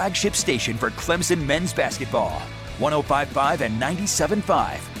Flagship station for Clemson men's basketball. 105.5 and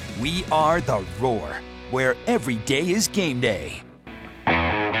 97.5. We are The Roar, where every day is game day.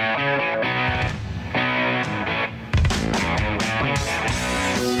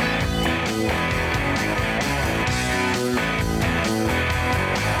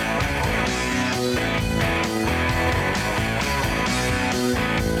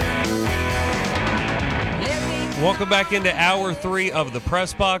 Welcome back into Hour 3 of the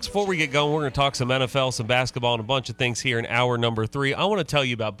Press Box. Before we get going, we're going to talk some NFL, some basketball, and a bunch of things here in Hour number 3. I want to tell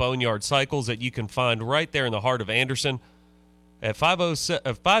you about Boneyard Cycles that you can find right there in the heart of Anderson at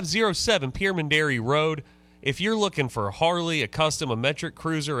 507 Pierman Dairy Road. If you're looking for a Harley, a custom, a metric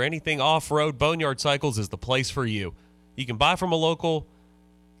cruiser, or anything off-road, Boneyard Cycles is the place for you. You can buy from a local,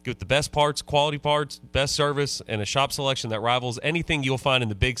 get the best parts, quality parts, best service, and a shop selection that rivals anything you'll find in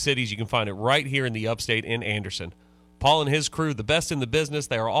the big cities. You can find it right here in the upstate in Anderson. Paul and his crew, the best in the business.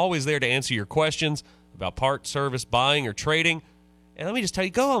 They are always there to answer your questions about part, service, buying, or trading. And let me just tell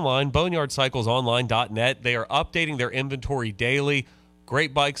you, go online, boneyardcyclesonline.net. They are updating their inventory daily.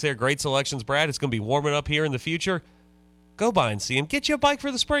 Great bikes there, great selections. Brad, it's going to be warming up here in the future. Go by and see them. Get you a bike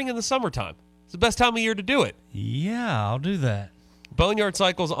for the spring and the summertime. It's the best time of year to do it. Yeah, I'll do that.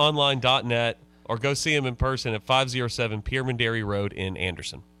 boneyardcyclesonline.net, or go see them in person at 507 Pierman Dairy Road in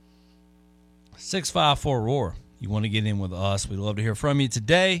Anderson. 654-ROAR. You want to get in with us. We'd love to hear from you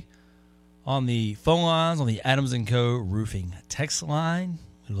today on the phone lines, on the Adams & Co. Roofing text line.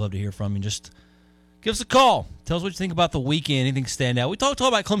 We'd love to hear from you. Just give us a call. Tell us what you think about the weekend. Anything stand out? We talked all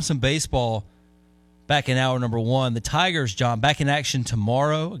about Clemson baseball back in hour number 1. The Tigers, John, back in action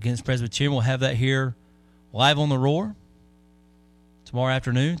tomorrow against Presbyterian. We'll have that here live on the Roar tomorrow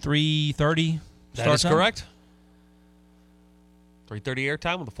afternoon, 3:30 That is correct. 3:30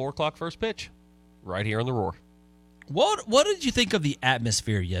 airtime with a 4 o'clock first pitch right here on the Roar. What did you think of the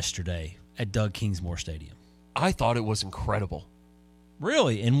atmosphere yesterday at Doug Kingsmore Stadium? I thought it was incredible.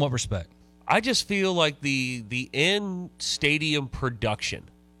 Really? In what respect? I just feel like the in-stadium production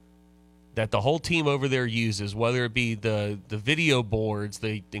that the whole team over there uses, whether it be the video boards,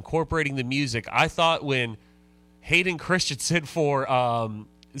 the incorporating the music. I thought when Hayden Christensen for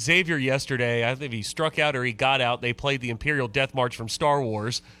Xavier yesterday, I think he struck out or he got out, they played the Imperial Death March from Star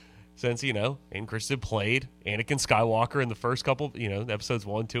Wars. Since, Hayden Christensen played Anakin Skywalker in the first couple, episodes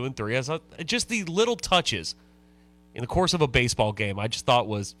 1, 2, and 3. I thought just the little touches in the course of a baseball game I just thought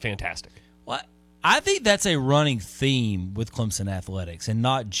was fantastic. Well, I think that's a running theme with Clemson athletics and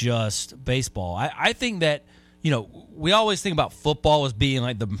not just baseball. I think that, we always think about football as being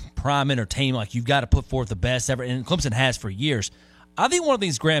like the prime entertainment, like you've got to put forth the best ever, and Clemson has for years. I think one of the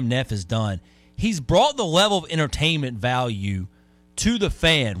things Graham Neff has done, he's brought the level of entertainment value to the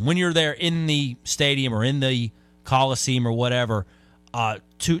fan when you're there in the stadium or in the Coliseum or whatever,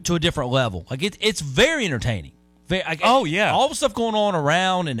 to a different level. Like it's very entertaining. Oh yeah, all the stuff going on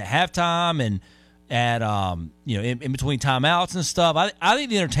around and at halftime and at in between timeouts and stuff. I think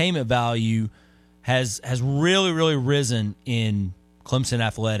the entertainment value has really really risen in Clemson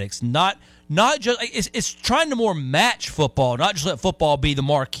athletics. Not just it's trying to more match football, not just let football be the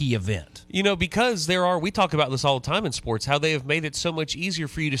marquee event. Because we talk about this all the time in sports, how they have made it so much easier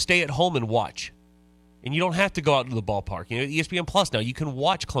for you to stay at home and watch. And you don't have to go out to the ballpark. ESPN Plus now, you can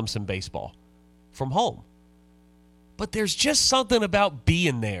watch Clemson baseball from home. But there's just something about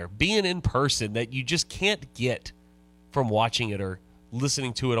being there, being in person, that you just can't get from watching it or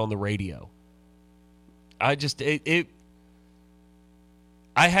listening to it on the radio. I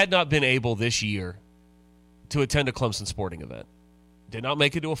had not been able this year to attend a Clemson sporting event. Did not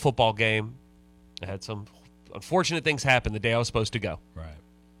make it to a football game. I had some unfortunate things happen the day I was supposed to go. Right.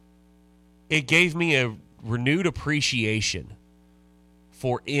 It gave me a renewed appreciation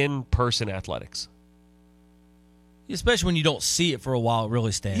for in-person athletics. Especially when you don't see it for a while, it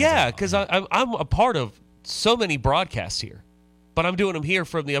really stands out. Yeah, because I'm a part of so many broadcasts here, but I'm doing them here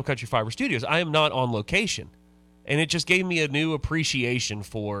from the Upcountry Fiber Studios. I am not on location, and it just gave me a new appreciation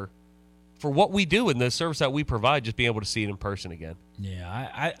for what we do and the service that we provide, just being able to see it in person again.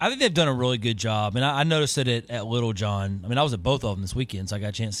 Yeah, I think they've done a really good job, and I noticed it at Little John. I mean, I was at both of them this weekend, so I got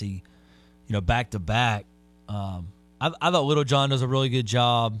a chance to see, back-to-back. I thought Little John does a really good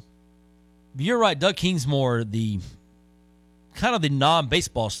job. You're right, Doug Kingsmore, the kind of the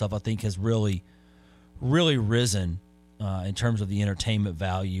non-baseball stuff, I think, has really, really risen in terms of the entertainment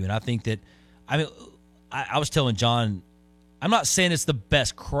value. And I think that, I was telling John, I'm not saying it's the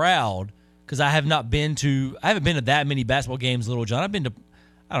best crowd because I haven't been to that many basketball games, Little John. I've been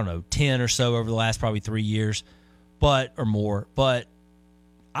to, 10 or so over the last probably 3 years, or more. But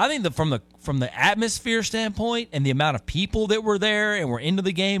I think from the atmosphere standpoint and the amount of people that were there and were into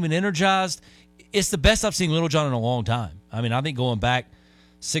the game and energized, it's the best I've seen Little John in a long time. I mean, I think going back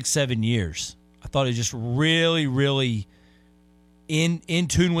 6-7 years, I thought it was just really, really in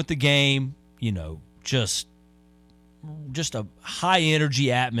tune with the game. You know, just a high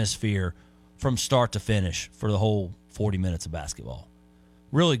energy atmosphere from start to finish for the whole 40 minutes of basketball.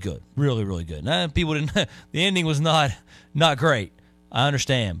 Really good, really, really good. Now, people didn't. The ending was not great. I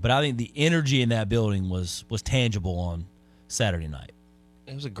understand, but I think the energy in that building was tangible on Saturday night.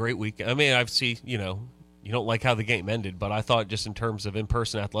 It was a great weekend. I mean, you don't like how the game ended, but I thought just in terms of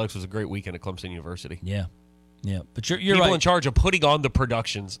in-person athletics, it was a great weekend at Clemson University. Yeah. But you're people right. in charge of putting on the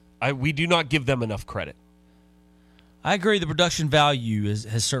productions. We do not give them enough credit. I agree. The production value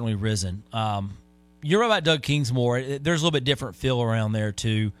has certainly risen. You're right about Doug Kingsmore. There's a little bit different feel around there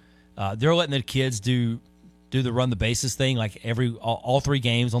too. They're letting the kids do the run the bases thing like all 3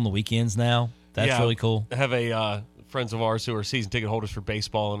 games on the weekends now. That's really cool. I have friends of ours who are season ticket holders for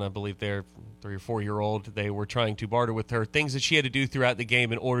baseball, and I believe they're 3 or 4 year old. They were trying to barter with her things that she had to do throughout the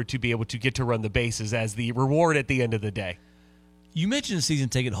game in order to be able to get to run the bases as the reward at the end of the day. You mentioned season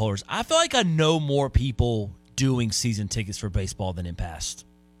ticket holders. I feel like I know more people doing season tickets for baseball than in past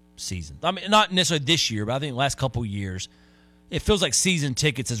seasons. I mean, not necessarily this year, but I think the last couple of years, it feels like season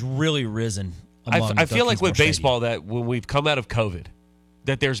tickets has really risen. I feel like with baseball that when we've come out of COVID,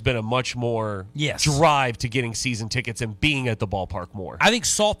 that there's been a much more drive to getting season tickets and being at the ballpark more. I think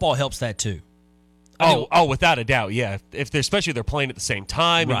softball helps that too. Without a doubt, yeah. Especially if they're playing at the same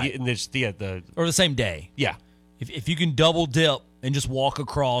time, right. and there's or the same day. Yeah, if you can double dip and just walk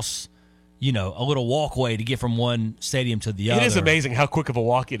across, a little walkway to get from one stadium to the other. It is amazing how quick of a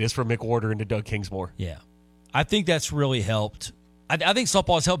walk it is from McWhorter into Doug Kingsmore. Yeah, I think that's really helped. I think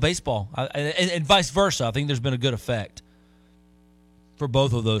softball has helped baseball, and vice versa. I think there's been a good effect for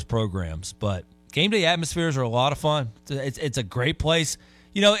both of those programs. But game day atmospheres are a lot of fun. It's a great place.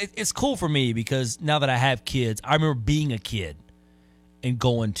 It's cool for me because now that I have kids, I remember being a kid and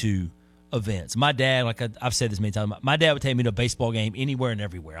going to events. My dad, like I've said this many times, my dad would take me to a baseball game anywhere and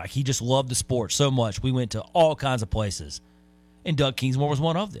everywhere. Like he just loved the sport so much. We went to all kinds of places, and Doug Kingsmore was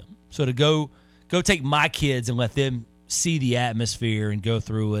one of them. So to go take my kids and let them see the atmosphere and go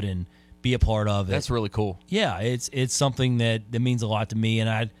through it and be a part of it. That's really cool. Yeah, it's something that means a lot to me,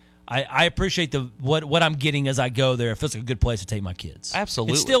 and I appreciate what I'm getting as I go there. It feels like a good place to take my kids.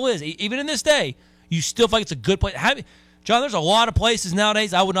 Absolutely. It still is. Even in this day, you still feel like it's a good place. John, there's a lot of places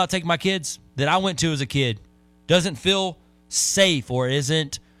nowadays I would not take my kids that I went to as a kid. Doesn't feel safe or it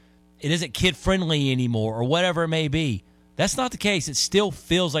isn't kid-friendly anymore or whatever it may be. That's not the case. It still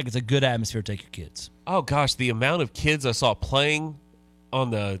feels like it's a good atmosphere to take your kids. Oh, gosh, the amount of kids I saw playing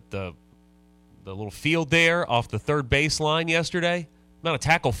on the little field there off the third baseline yesterday. The amount of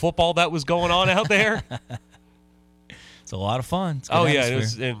tackle football that was going on out there. It's a lot of fun. Oh, yeah.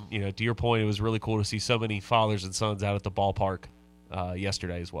 And to your point, it was really cool to see so many fathers and sons out at the ballpark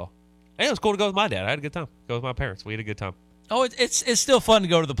yesterday as well. And it was cool to go with my dad. I had a good time. Go with my parents. We had a good time. Oh, it's still fun to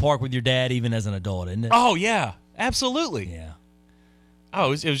go to the park with your dad, even as an adult, isn't it? Oh, yeah. Absolutely. Yeah. Oh,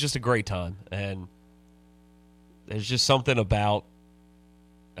 it was just a great time. And there's just something about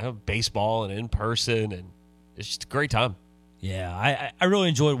baseball and in person, and it's just a great time. Yeah, I really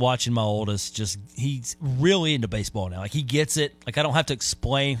enjoyed watching my oldest. He's really into baseball now. Like, he gets it. Like, I don't have to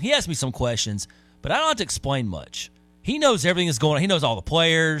explain. He asks me some questions, but I don't have to explain much. He knows everything that's going on. He knows all the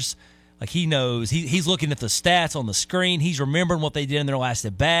players. Like, he knows. He's looking at the stats on the screen. He's remembering what they did in their last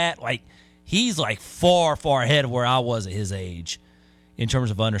at bat. Like, he's like far, far ahead of where I was at his age in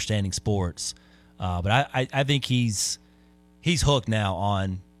terms of understanding sports. But I think he's hooked now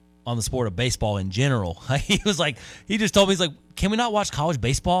on the sport of baseball in general. He just told me, he's like, can we not watch college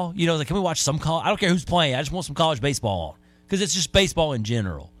baseball? Like, can we watch some college? I don't care who's playing. I just want some college baseball on because it's just baseball in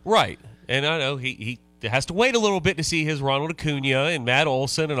general. Right. And I know he has to wait a little bit to see his Ronald Acuna and Matt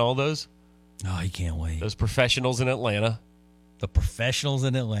Olson and all those. Oh, he can't wait. Those professionals in Atlanta. The professionals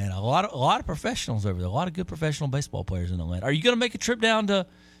in Atlanta. A lot of professionals over there. A lot of good professional baseball players in Atlanta. Are you going to make a trip down to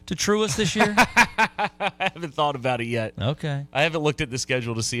Truist this year? I haven't thought about it yet. Okay. I haven't looked at the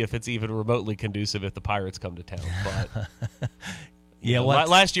schedule to see if it's even remotely conducive if the Pirates come to town. But yeah,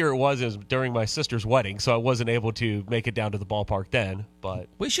 last year it was during my sister's wedding, so I wasn't able to make it down to the ballpark then. But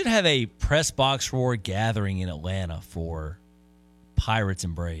we should have a press box roar gathering in Atlanta for Pirates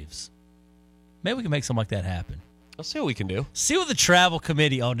and Braves. Maybe we can make something like that happen. Let's see what we can do. See what the travel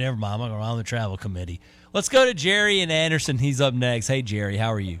committee. Oh, never mind. I'm not going to run the travel committee. Let's go to Jerry and Anderson. He's up next. Hey, Jerry,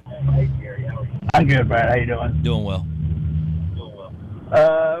 how are you? I'm good, Brad. How you doing? Doing well.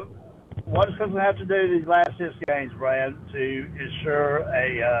 what does Clemson have to do these last 6 games, Brad, to ensure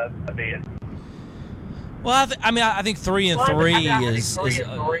a bid? Well, I think 3-3 is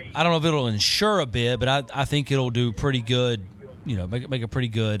I don't know if it'll ensure a bid, but I think it'll do pretty good. You know, make a pretty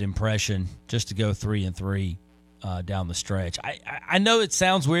good impression just to go 3-3 down the stretch. I know it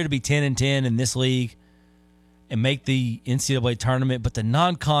sounds weird to be 10-10 in this league and make the NCAA tournament, but the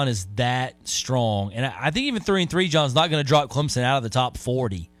non-con is that strong, and I think even 3-3, John's not going to drop Clemson out of the top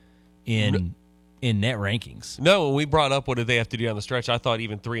 40 in net rankings. No, when we brought up what did they have to do on the stretch, I thought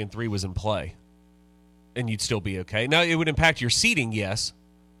even 3-3 was in play, and you'd still be okay. Now it would impact your seeding, yes.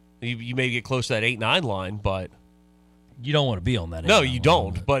 You may get close to that 8-9 line, but you don't want to be on that. No, you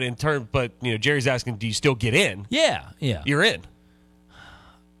don't. But Jerry's asking, do you still get in? Yeah. You're in.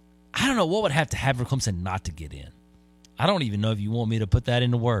 I don't know what would have to happen for Clemson not to get in. I don't even know if you want me to put that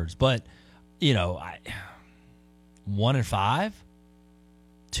into words, but 1-5,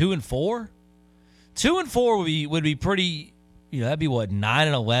 2-4, 2-4 would be pretty. That'd be what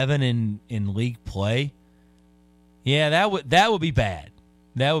 9-11 in league play. Yeah, that would be bad.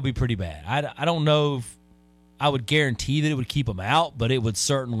 That would be pretty bad. I don't know if I would guarantee that it would keep them out, but it would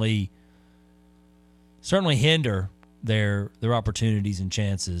certainly hinder their opportunities and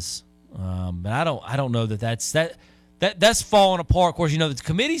chances. But I don't know that's falling apart. Of course, the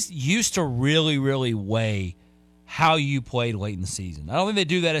committees used to really, really weigh how you played late in the season. I don't think they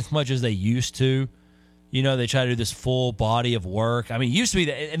do that as much as they used to. They try to do this full body of work. I mean, it used to be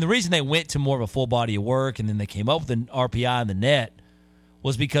that, and the reason they went to more of a full body of work and then they came up with an RPI in the net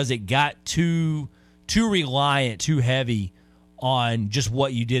was because it got too reliant, too heavy on just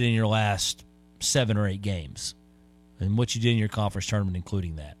what you did in your last 7 or 8 games and what you did in your conference tournament,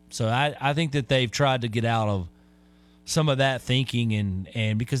 including that. So I think that they've tried to get out of some of that thinking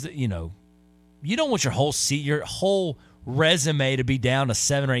and because, you don't want your whole resume to be down to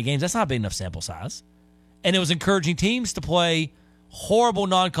 7 or 8 games. That's not a big enough sample size. And it was encouraging teams to play horrible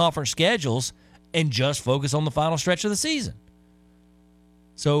non-conference schedules and just focus on the final stretch of the season.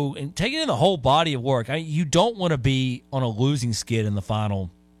 So taking in the whole body of work, you don't want to be on a losing skid in the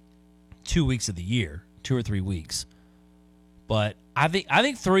final 2 weeks of the year, 2 or 3 weeks. But I think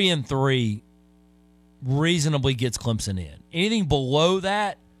 3-3 reasonably gets Clemson in. Anything below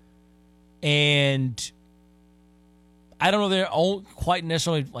that, and I don't know, they're quite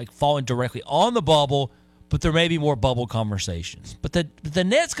necessarily like falling directly on the bubble, but there may be more bubble conversations. But the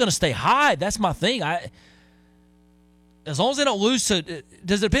net's going to stay high. That's my thing. As long as they don't lose to,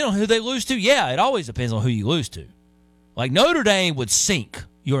 does it depend on who they lose to? Yeah, it always depends on who you lose to. Like Notre Dame would sink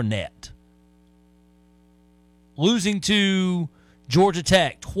your net. Losing to Georgia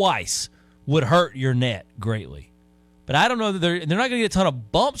Tech twice would hurt your net greatly. But I don't know that they're not going to get a ton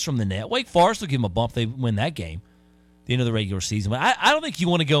of bumps from the net. Wake Forest will give them a bump if they win that game, the end of the regular season. But I don't think you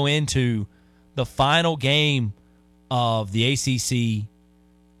want to go into the final game of the ACC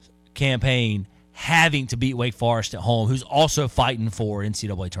campaign having to beat Wake Forest at home, who's also fighting for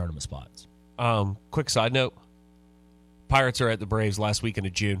NCAA tournament spots. Quick side note. Pirates are at the Braves last weekend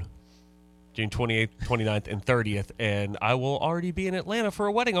of June 28th, 29th, and 30th, and I will already be in Atlanta for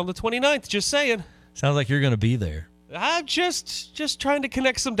a wedding on the 29th, just saying. Sounds like you're going to be there. I'm just trying to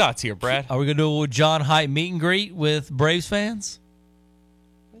connect some dots here, Brad. Are we going to do a John Haidt meet and greet with Braves fans?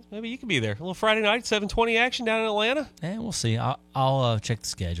 Maybe you can be there. A little Friday night, 7:20 action down in Atlanta. We'll see. I'll check the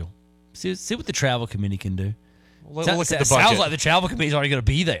schedule. See what the travel committee can do. We'll look at the budget. Sounds like the travel committee's already going to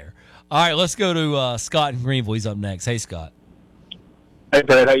be there. All right, let's go to Scott in Greenville. He's up next. Hey, Scott. Hey,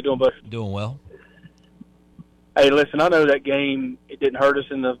 Brad. How you doing, bud? Doing well. Hey, listen, I know that game, it didn't hurt us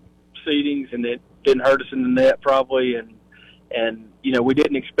in the seedings, and it didn't hurt us in the net probably, and we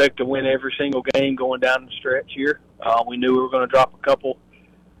didn't expect to win every single game going down the stretch here. We knew we were going to drop a couple.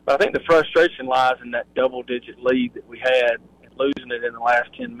 But I think the frustration lies in that double-digit lead that we had and losing it in the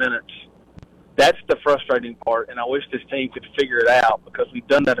last 10 minutes. That's the frustrating part, and I wish this team could figure it out because we've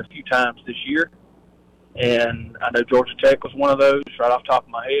done that a few times this year. And I know Georgia Tech was one of those right off the top of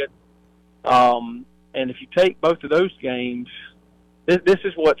my head. And if you take both of those games, this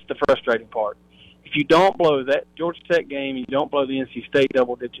is what's the frustrating part. If you don't blow that Georgia Tech game and you don't blow the NC State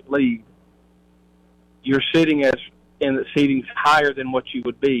double-digit lead, you're sitting in the seedings higher than what you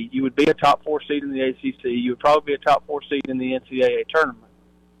would be. You would be a top 4 seed in the ACC. You would probably be a top 4 seed in the NCAA tournament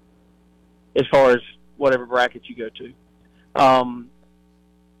as far as whatever bracket you go to.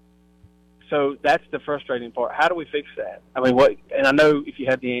 So that's the frustrating part. How do we fix that? I mean, and I know if you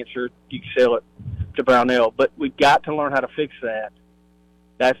had the answer, you could sell it to Brownell, but we've got to learn how to fix that.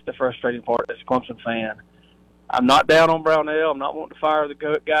 That's the frustrating part as a Clemson fan. I'm not down on Brownell. I'm not wanting to fire the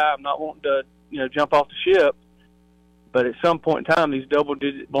guy. I'm not wanting to, jump off the ship. But at some point in time, these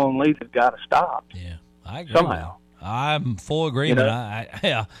double-digit blown leads have got to stop. Yeah, I agree. Somehow. I'm full agreement. It's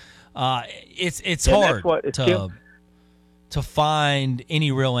And hard that's what it's to find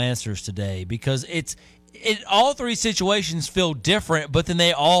any real answers today because all three situations feel different, but then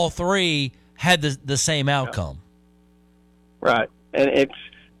they all three had the same outcome. Right, and it's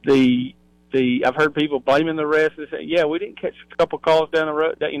the I've heard people blaming the refs and saying, "Yeah, we didn't catch a couple calls down the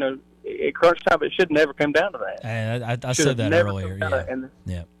road that at crunch time, but it should never come down to that." And I said that earlier.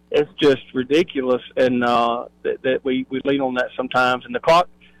 Yeah. It's just ridiculous, and that we lean on that sometimes. And the clock,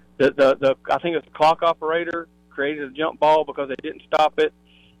 I think it's the clock operator created a jump ball because they didn't stop it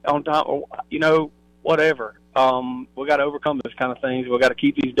on time. Or, whatever. We got to overcome those kind of things. We got to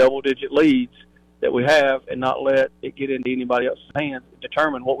keep these double-digit leads that we have, and not let it get into anybody else's hands.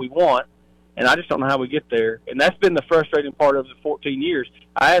 Determine what we want, and I just don't know how we get there. And that's been the frustrating part of the 14 years.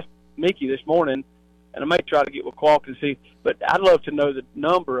 I asked Mickey this morning, and I may try to get with Qualk and see, but I'd love to know the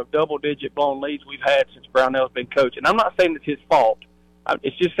number of double-digit blown leads we've had since Brownell's been coach. And I'm not saying it's his fault.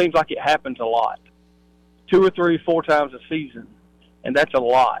 It just seems like it happens a lot, 2 or 3, 4 times a season, and that's a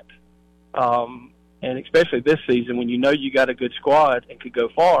lot. And especially this season when you got a good squad and could go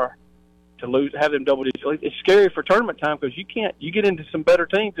far, to have them double-digit leads. It's scary for tournament time because you get into some better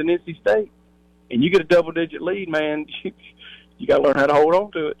teams than NC State, and you get a double-digit lead, man, you got to learn how to hold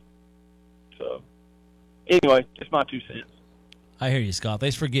on to it. So, anyway, just my 2 cents. I hear you, Scott.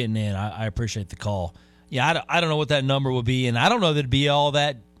 Thanks for getting in. I appreciate the call. Yeah, I don't know what that number would be, and I don't know that it'd be all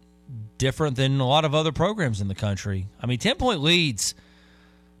that different than a lot of other programs in the country. I mean, 10-point leads,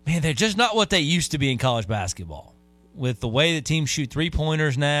 man, they're just not what they used to be in college basketball. With the way that teams shoot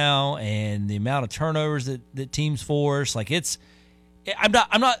three-pointers now and the amount of turnovers that teams force, this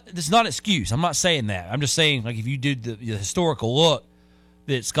is not an excuse. I'm not saying that. I'm just saying, if you did the historical look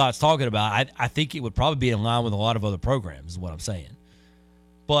that Scott's talking about, I think it would probably be in line with a lot of other programs is what I'm saying.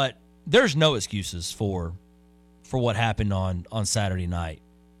 But there's no excuses for what happened on Saturday night.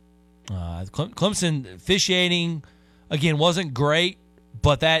 Clemson officiating, again, wasn't great,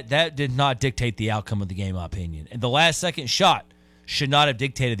 but that did not dictate the outcome of the game, in my opinion. And the last-second shot should not have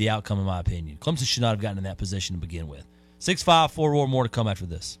dictated the outcome, in my opinion. Clemson should not have gotten in that position to begin with. 6-5, more to come after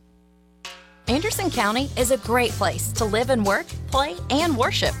this. Anderson County is a great place to live and work, play, and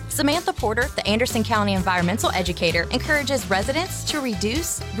worship. Samantha Porter, the Anderson County environmental educator, encourages residents to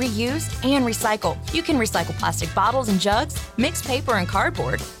reduce, reuse, and recycle. You can recycle plastic bottles and jugs, mixed paper and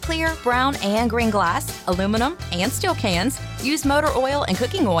cardboard, clear, brown, and green glass, aluminum, and steel cans, use motor oil and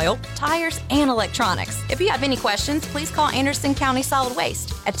cooking oil, tires, and electronics. If you have any questions, please call Anderson County Solid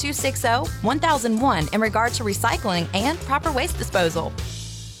Waste at 260-1001 in regard to recycling and proper waste disposal.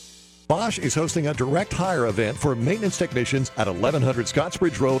 Bosch is hosting a direct hire event for maintenance technicians at 1100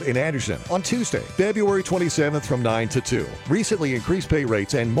 Scottsbridge Road in Anderson on Tuesday, February 27th from 9 to 2. Recently increased pay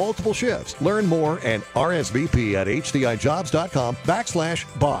rates and multiple shifts. Learn more and RSVP at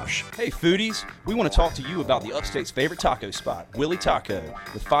hdijobs.com/Bosch. Hey foodies, we want to talk to you about the Upstate's favorite taco spot, Willie Taco.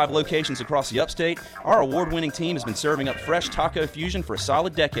 With 5 locations across the Upstate, our award-winning team has been serving up fresh taco fusion for a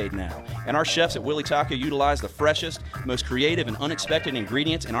solid decade now. And our chefs at Willie Taco utilize the freshest, most creative, and unexpected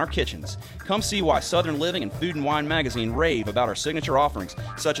ingredients in our kitchen. Come see why Southern Living and Food and Wine magazine rave about our signature offerings,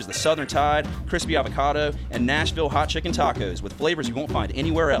 such as the Southern Tide, Crispy Avocado, and Nashville Hot Chicken Tacos with flavors you won't find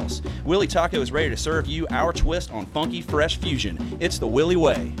anywhere else. Willie Taco is ready to serve you our twist on funky, fresh fusion. It's the Willie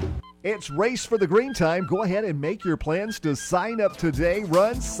way. It's Race for the Green Time. Go ahead and make your plans to sign up today.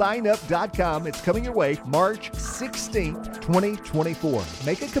 RunSignup.com. It's coming your way March 16th, 2024.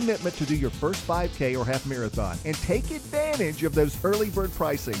 Make a commitment to do your first 5K or half marathon and take advantage of those early bird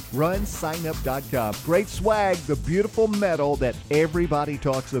pricing. RunSignup.com. Great swag, the beautiful medal that everybody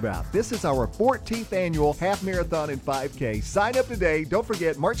talks about. This is our 14th annual half marathon and 5K. Sign up today. Don't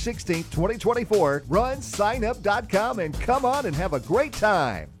forget March 16th, 2024. RunSignup.com and come on and have a great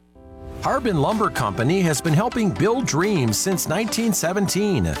time. Harbin Lumber Company has been helping build dreams since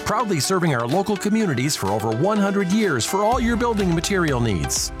 1917, proudly serving our local communities for over 100 years for all your building material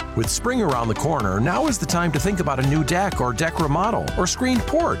needs. With spring around the corner, now is the time to think about a new deck or deck remodel or screened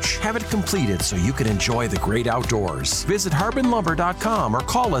porch. Have it completed so you can enjoy the great outdoors. Visit harbinlumber.com or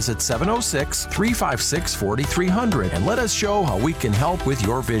call us at 706-356-4300 and let us show how we can help with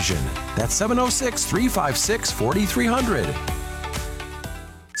your vision. That's 706-356-4300.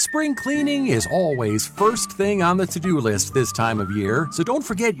 Spring cleaning is always first thing on the to-do list this time of year, so don't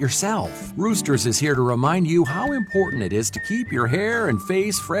forget yourself. Roosters is here to remind you how important it is to keep your hair and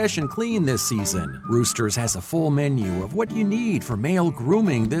face fresh and clean this season. Roosters has a full menu of what you need for male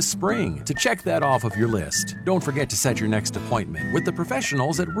grooming this spring. To check that off of your list, don't forget to set your next appointment with the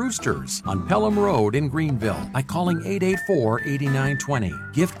professionals at Roosters on Pelham Road in Greenville by calling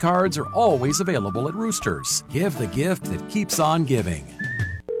 884-8920. Gift cards are always available at Roosters. Give the gift that keeps on giving.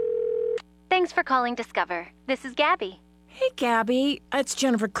 Thanks for calling Discover. This is Gabby. Hey, Gabby. It's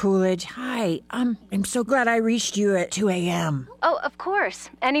Jennifer Coolidge. Hi. I'm so glad I reached you at 2 a.m. Oh, of course.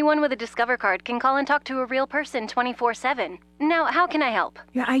 Anyone with a Discover card can call and talk to a real person 24/7. Now, how can I help?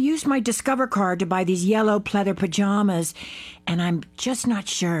 Yeah, I used my Discover card to buy these yellow pleather pajamas, and I'm just not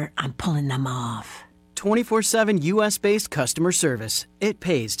sure I'm pulling them off. 24/7 U.S.-based customer service. It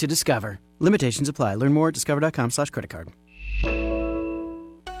pays to Discover. Limitations apply. Learn more at discover.com/creditcard.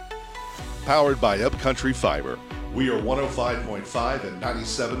 Powered by Upcountry Fiber. We are 105.5 and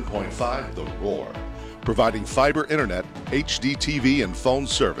 97.5 The Roar. Providing fiber internet, HD TV, and phone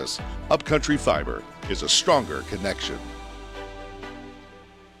service, Upcountry Fiber is a stronger connection.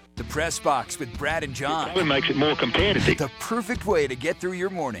 The Press Box with Brad and John. It makes it more competitive. The perfect way to get through your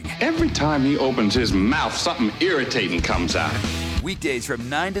morning. Every time he opens his mouth, something irritating comes out. Weekdays from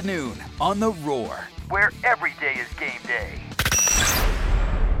 9 to noon on The Roar, where every day is game day.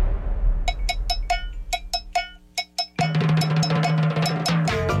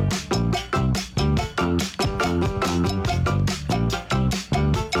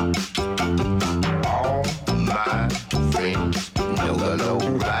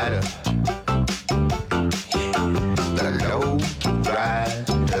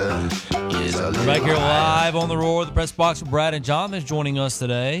 We're back here live on The Roar, the Press Box with Brad and John is joining us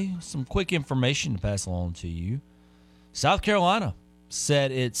today. Some quick information to pass along to you. South Carolina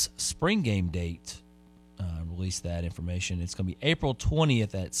set its spring game date. Released that information. It's going to be April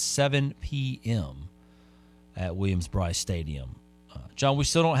 20th at 7 p.m. at Williams-Brice Stadium. John, we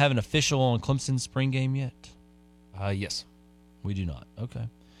still don't have an official on Clemson's spring game yet? Yes. We do not. Okay.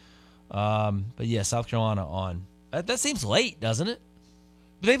 But yeah, South Carolina on. That seems late, doesn't it?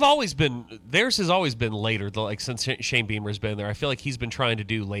 They've always been, theirs has always been later, like since Shane Beamer's been there. I feel like he's been trying to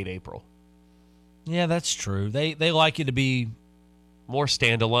do late April. Yeah, that's true. They like it to be more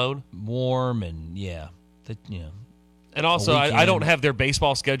standalone, warm, and And also, I don't have their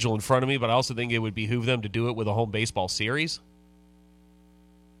baseball schedule in front of me, but I also think it would behoove them to do it with a home baseball series.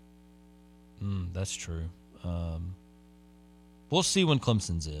 That's true. We'll see when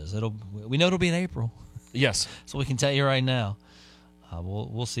Clemson's is. We know it'll be in April. Yes, so we can tell you right now.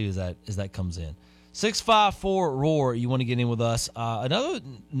 We'll see as that comes in. 654 Roar. You want to get in with us? Another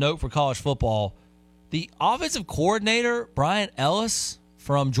note for college football: the offensive coordinator Brian Ellis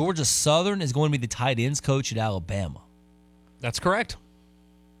from Georgia Southern is going to be the tight ends coach at Alabama. That's correct.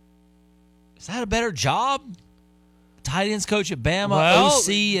 Is that a better job? Tight ends coach at Bama,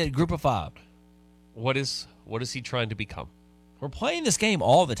 OC at Group of Five. What is he trying to become? We're playing this game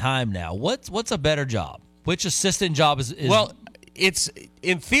all the time now. What's a better job? Which assistant job is well? It's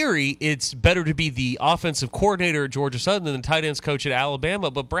in theory, it's better to be the offensive coordinator at Georgia Southern than the tight ends coach at Alabama.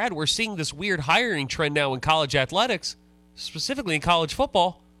 But Brad, we're seeing this weird hiring trend now in college athletics, specifically in college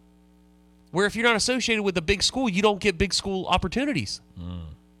football, where if you're not associated with a big school, you don't get big school opportunities.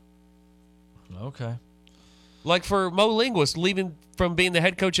 Okay. Like for Mo Linguist leaving from being the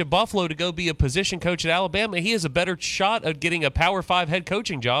head coach at Buffalo to go be a position coach at Alabama, he has a better shot at getting a Power 5 head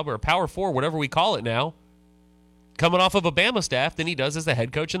coaching job or a Power 4, whatever we call it now, coming off of a Bama staff than he does as the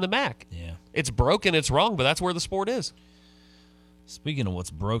head coach in the MAC. Yeah. It's broken, it's wrong, but that's where the sport is. Speaking of what's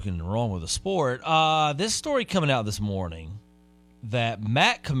broken and wrong with the sport, this story coming out this morning that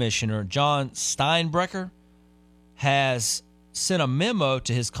MAC Commissioner John Steinbrecher has sent a memo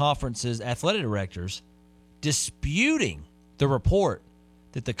to his conference's athletic directors disputing the report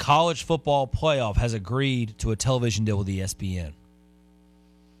that the college football playoff has agreed to a television deal with ESPN.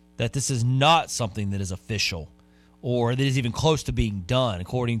 That this is not something that is official or that is even close to being done.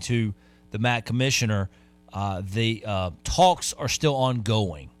 According to the MAC commissioner, the talks are still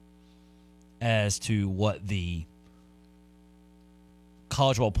ongoing as to what the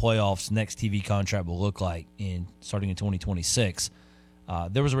college football playoffs next TV contract will look like starting in 2026.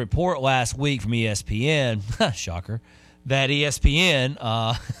 There was a report last week from ESPN, shocker, that ESPN,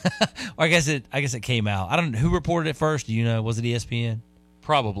 or I guess it came out. I don't know who reported it first. Do you know? Was it ESPN?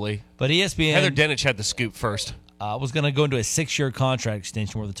 Probably. But ESPN, Heather Dinich had the scoop first. Was going to go into a 6-year contract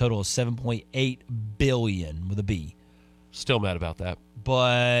extension worth a total of $7.8 billion with a B. Still mad about that.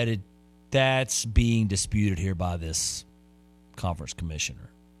 But that's being disputed here by this conference commissioner.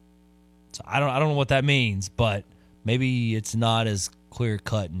 So I don't know what that means, but maybe it's not as clear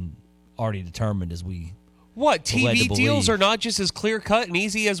cut and already determined as we. What, TV deals are not just as clear cut and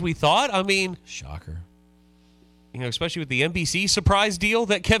easy as we thought? I mean, shocker. Especially with the NBC surprise deal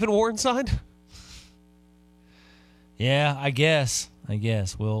that Kevin Warren signed. Yeah, I guess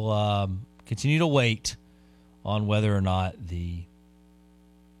we'll continue to wait on whether or not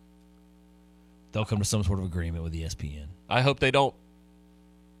they'll come to some sort of agreement with ESPN. I hope they don't.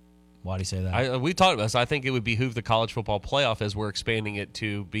 Why do you say that? We talked about this. I think it would behoove the college football playoff as we're expanding it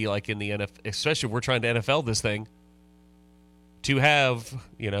to be like in the NFL, especially if we're trying to NFL this thing, to have,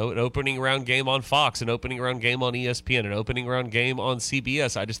 an opening round game on Fox, an opening round game on ESPN, an opening round game on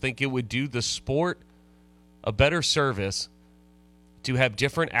CBS. I just think it would do the sport a better service to have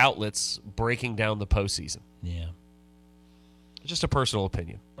different outlets breaking down the postseason. Yeah. Just a personal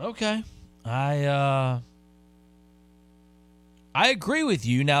opinion. Okay. I agree with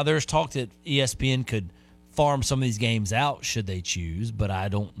you. Now, there's talk that ESPN could farm some of these games out should they choose, but I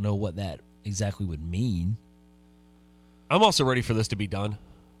don't know what that exactly would mean. I'm also ready for this to be done.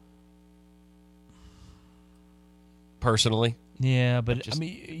 Personally. Yeah, but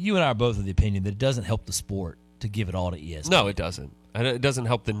you and I are both of the opinion that it doesn't help the sport to give it all to ESPN. No, it doesn't. And it doesn't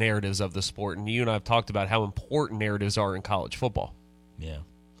help the narratives of the sport. And you and I have talked about how important narratives are in college football. Yeah.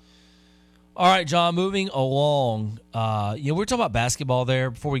 All right, John, moving along. We're talking about basketball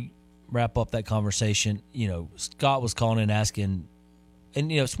there. Before we wrap up that conversation, Scott was calling in asking,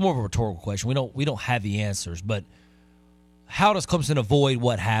 and it's more of a rhetorical question. We don't have the answers, but how does Clemson avoid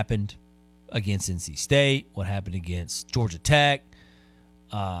what happened against NC State, what happened against Georgia Tech?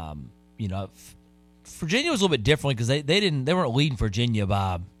 Virginia was a little bit different because they weren't leading Virginia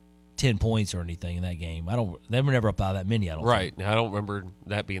by 10 points or anything in that game. They were never up by that many. I don't right. think. I don't remember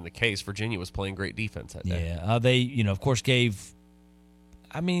that being the case. Virginia was playing great defense that day. Yeah, they of course gave.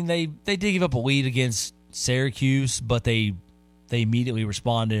 They did give up a lead against Syracuse, but they immediately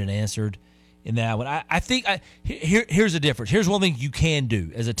responded and answered in that one. I think here's the difference. Here's one thing you can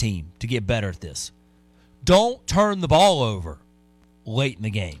do as a team to get better at this: don't turn the ball over late in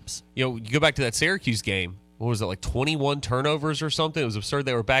the games. You go back to that Syracuse game. What was it, like 21 turnovers or something? It was absurd.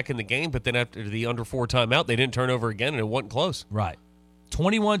 They were back in the game, but then after the under 4 timeout, they didn't turn over again, and it wasn't close. Right.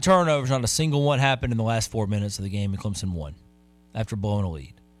 21 turnovers, not a single one happened in the last 4 minutes of the game, and Clemson won after blowing a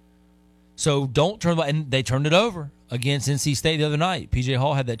lead. So don't turn the ball. And they turned it over against NC State the other night. P.J.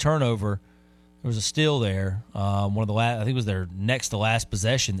 Hall had that turnover. There was a steal there. One of the last, I think it was their next to last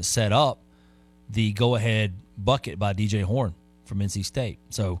possession that set up the go-ahead bucket by DJ Horn from NC State.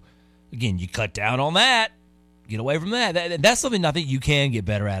 So, again, you cut down on that. Get away from that. That's something I think you can get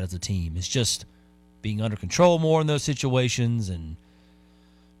better at as a team. It's just being under control more in those situations and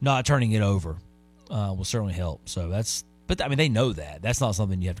not turning it over will certainly help. So but they know that. That's not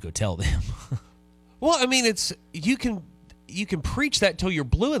something you have to go tell them. Well, it's you can preach that till you're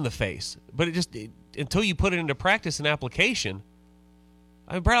blue in the face, but until you put it into practice and application.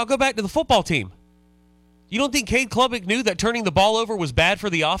 Brad, I'll go back to the football team. You don't think Cade Klubnik knew that turning the ball over was bad for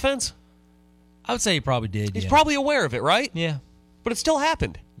the offense? I would say he probably did. He's probably aware of it, right? Yeah. But it still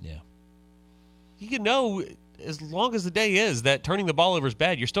happened. Yeah. You can know, as long as the day is, that turning the ball over is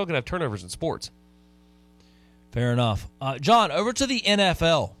bad, you're still going to have turnovers in sports. Fair enough. John, over to the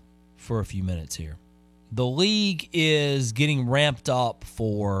NFL for a few minutes here. The league is getting ramped up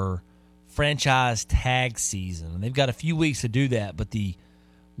for franchise tag season. They've got a few weeks to do that, but the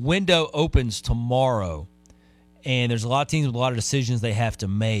window opens tomorrow. And there's a lot of teams with a lot of decisions they have to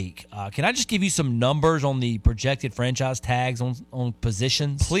make. Can I just give you some numbers on the projected franchise tags on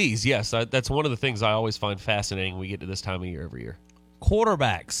positions? Please, yes. That's one of the things I always find fascinating when we get to this time of year every year.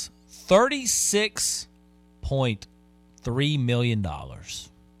 Quarterbacks, $36.3 million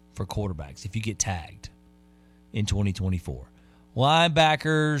for quarterbacks if you get tagged in 2024.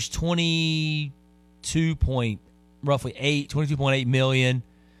 Linebackers, $22.8 million.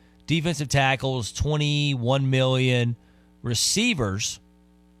 Defensive tackles, $21 million. Receivers,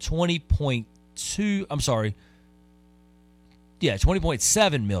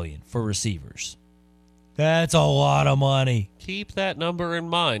 $20.7 million for receivers. That's a lot of money. Keep that number in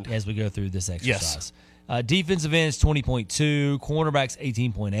mind as we go through this exercise. Yes. Defensive ends, 20.2. Cornerbacks,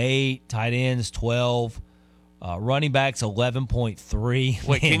 18.8. Tight ends, 12. Running backs, 11.3.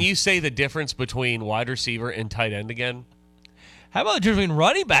 Wait, can you say the difference between wide receiver and tight end again? How about the difference between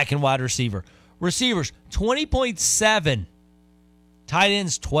running back and wide receiver? Receivers, 20.7. Tight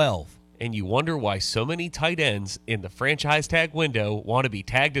ends, 12. And you wonder why so many tight ends in the franchise tag window want to be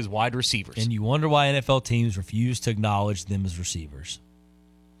tagged as wide receivers. And you wonder why NFL teams refuse to acknowledge them as receivers.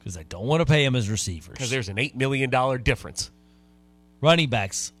 Because they don't want to pay them as receivers. Because there's an $8 million difference. Running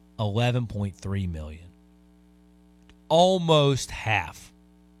backs, $11.3 million. Almost half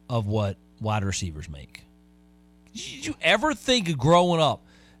of what wide receivers make. Did you ever think growing up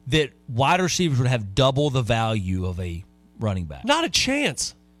that wide receivers would have double the value of a running back? Not a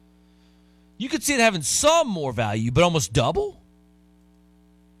chance. You could see it having some more value, but almost double?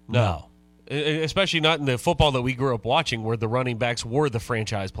 No. Especially not in the football that we grew up watching where the running backs were the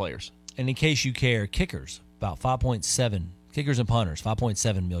franchise players. And in case you care, kickers, about 5.7. Kickers and punters,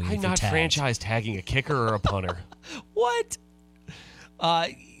 $5.7 million. I'm not franchise tagging a kicker or a punter. What?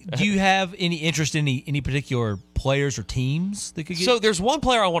 Do you have any interest in any particular players or teams that could get? So there's one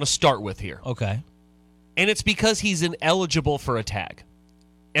player I want to start with here. Okay. And it's because he's ineligible for a tag.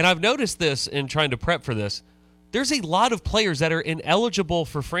 And I've noticed this in trying to prep for this. There's a lot of players that are ineligible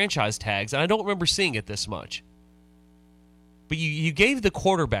for franchise tags, and I don't remember seeing it this much. But you gave the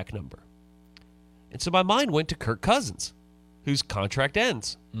quarterback number. And so my mind went to Kirk Cousins, whose contract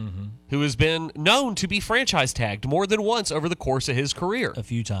ends, who has been known to be franchise tagged more than once over the course of his career. A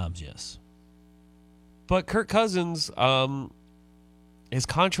few times, yes. But Kirk Cousins, his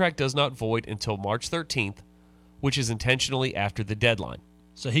contract does not void until March 13th, which is intentionally after the deadline.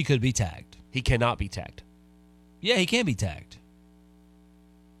 So he could be tagged. He cannot be tagged. Yeah, he can be tagged.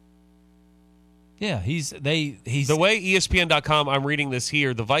 Yeah, he's the way ESPN.com, I'm reading this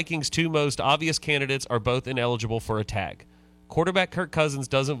here, the Vikings' two most obvious candidates are both ineligible for a tag. Quarterback Kirk Cousins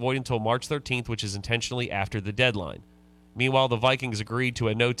doesn't void until March 13th, which is intentionally after the deadline. Meanwhile, the Vikings agreed to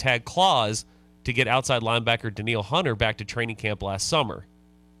a no-tag clause to get outside linebacker Danielle Hunter back to training camp last summer.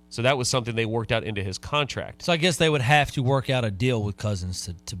 So that was something they worked out into his contract. So I guess they would have to work out a deal with Cousins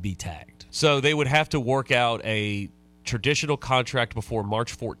to be tagged. So they would have to work out a traditional contract before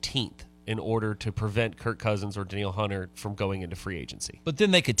March 14th in order to prevent Kirk Cousins or Danielle Hunter from going into free agency. But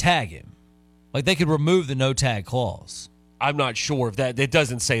then they could tag him. Like they could remove the no-tag clause. I'm not sure if that. It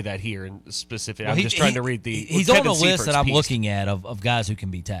doesn't say that here in specific. I'm just trying to read the. He's Kevin on the list Seifert's that I'm piece. looking at of guys who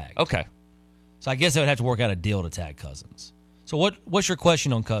can be tagged. Okay. So I guess they would have to work out a deal to tag Cousins. So what's your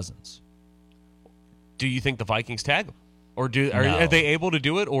question on Cousins? Do you think the Vikings tag him, or No. are they able to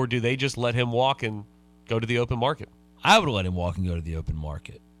do it, or do they just let him walk and go to the open market? I would let him walk and go to the open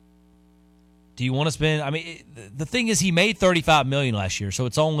market. Do you want to spend? I mean, the thing is, he made $35 million last year, so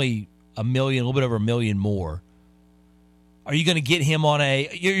it's only a little bit over $1 million more. Are you going to get him on a?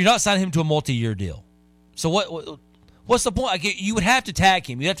 You're not signing him to a multi-year deal. So what's the point? Like, you would have to tag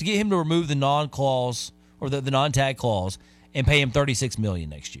him. You have to get him to remove the non-clause or the non-tag clause and pay him $36 million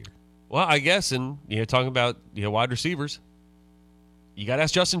next year. Well, I guess, and talking about wide receivers, you got to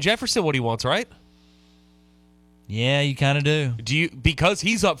ask Justin Jefferson what he wants, right? Yeah, you kind of do. Because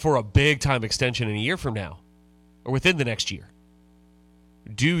he's up for a big time extension in a year from now, or within the next year.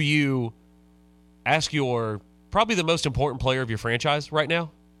 Do you ask your probably the most important player of your franchise right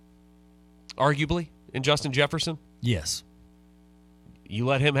now, arguably, in Justin Jefferson? Yes. You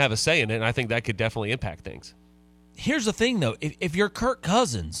let him have a say in it, and I think that could definitely impact things. Here's the thing, though. If you're Kirk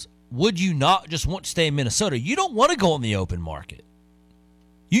Cousins, would you not just want to stay in Minnesota? You don't want to go on the open market.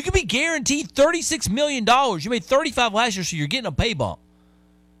 You could be guaranteed $36 million. You made $35 last year, so you're getting a pay bump.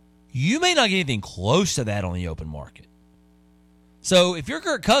 You may not get anything close to that on the open market. So if you're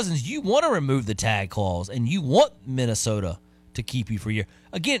Kirk Cousins, you want to remove the tag clause, and you want Minnesota to keep you for a year.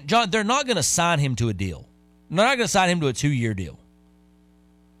 Again, John, they're not going to sign him to a deal. They're not going to sign him to a 2-year deal.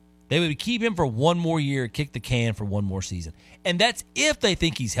 They would keep him for one more year, kick the can for one more season. And that's if they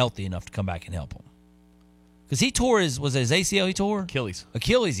think he's healthy enough to come back and help him. Because he tore was it his ACL he tore?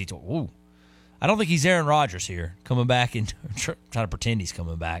 Achilles he tore. Ooh. I don't think he's Aaron Rodgers here, coming back and trying to pretend he's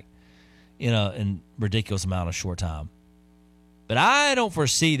coming back in ridiculous amount of short time. But I don't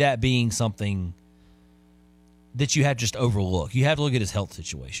foresee that being something that you have to just overlook. You have to look at his health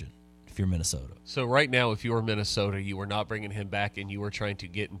situation if you're Minnesota. So right now, if you were Minnesota, you were not bringing him back, and you were trying to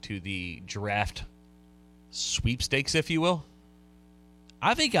get into the draft sweepstakes, if you will?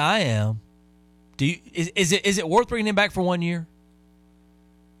 I think I am. Is it worth bringing him back for 1 year?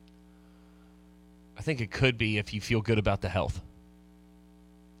 I think it could be if you feel good about the health.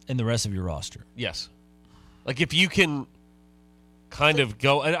 And the rest of your roster. Yes. Like if you can kind of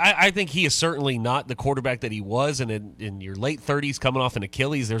go, and I think he is certainly not the quarterback that he was, and in your late 30s coming off an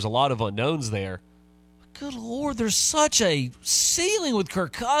Achilles, there's a lot of unknowns there. Good Lord, there's such a ceiling with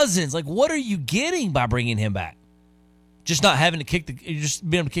Kirk Cousins. Like, what are you getting by bringing him back? Just not having to just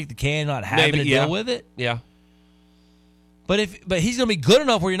being able to kick the can, not having to deal with it? Yeah. But he's going to be good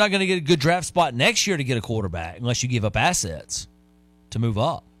enough where you're not going to get a good draft spot next year to get a quarterback unless you give up assets to move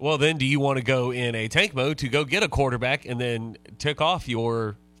up. Well, then do you want to go in a tank mode to go get a quarterback and then tick off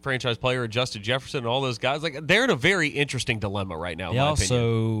your franchise player, Justin Jefferson, and all those guys. Like, they're in a very interesting dilemma right now. They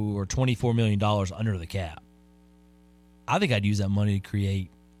also are $24 million under the cap. I think I'd use that money to create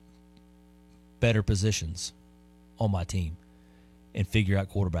better positions on my team and figure out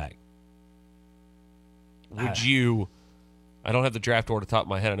quarterback. Would you? I don't have the draft order top of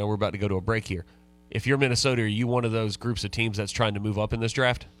my head. I know we're about to go to a break here. If you're Minnesota, are you one of those groups of teams that's trying to move up in this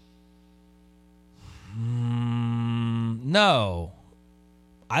draft? No.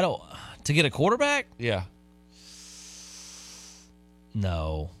 I don't. To get a quarterback? Yeah.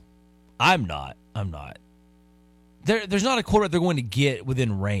 No. I'm not. There's not a quarterback they're going to get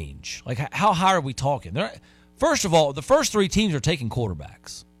within range. Like, how high are we talking? First of all, the first 3 teams are taking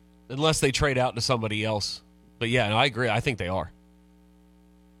quarterbacks. Unless they trade out to somebody else. But, yeah, no, I agree. I think they are.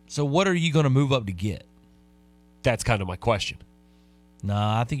 So what are you going to move up to get? That's kind of my question.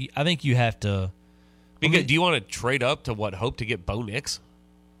 Nah, I think you have to. Because, do you want to trade up to hope to get Bo Nix?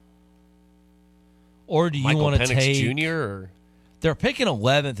 Or do you want to take Jr.? Or? They're picking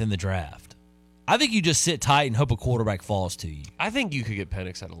 11th in the draft. I think you just sit tight and hope a quarterback falls to you. I think you could get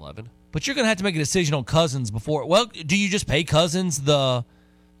Penix at 11. But you're going to have to make a decision on Cousins before. Well, do you just pay Cousins the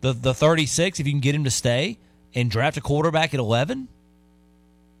 36 if you can get him to stay and draft a quarterback at 11?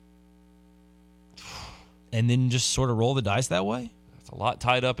 And then just sort of roll the dice that way? That's a lot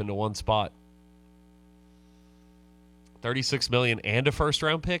tied up into one spot. $36 million and a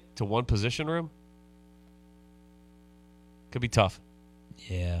first-round pick to one position room? Could be tough.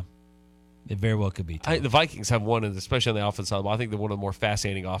 Yeah. It very well could be tough. The Vikings have one, especially on the offensive side. I think they're one of the more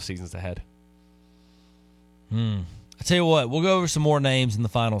fascinating off seasons ahead. I tell you what, we'll go over some more names in the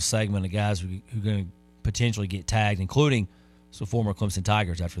final segment of guys who are going to potentially get tagged, including some former Clemson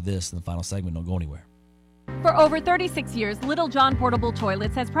Tigers after this in the final segment. Don't go anywhere. For over 36 years, Little John Portable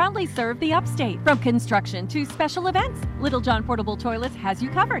Toilets has proudly served the upstate. From construction to special events, Little John Portable Toilets has you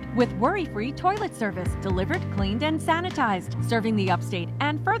covered with worry-free toilet service, delivered, cleaned, and sanitized, serving the upstate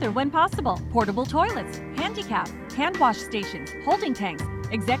and further when possible. Portable toilets, handicap, hand wash stations, holding tanks,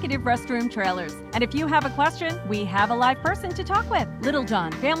 executive restroom trailers. And if you have a question, we have a live person to talk with. Little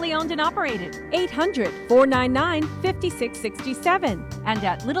John, family owned and operated. 800-499-5667 and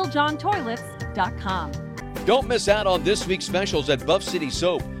at littlejohntoilets.com. Don't miss out on this week's specials at Buff City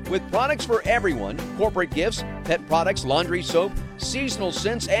Soap. With products for everyone, corporate gifts, pet products, laundry soap, seasonal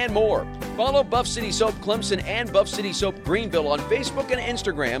scents, and more. Follow Buff City Soap Clemson and Buff City Soap Greenville on Facebook and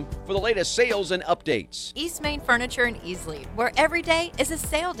Instagram for the latest sales and updates. East Main Furniture in Easley, where every day is a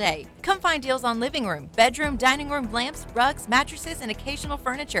sale day. Come find deals on living room, bedroom, dining room lamps, rugs, mattresses, and occasional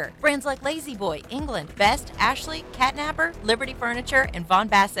furniture. Brands like Lazy Boy, England, Best, Ashley, Catnapper, Liberty Furniture, and Von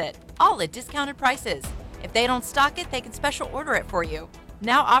Bassett. All at discounted prices. If they don't stock it, they can special order it for you.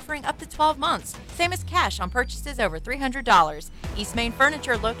 Now offering up to 12 months. Same as cash on purchases over $300. East Main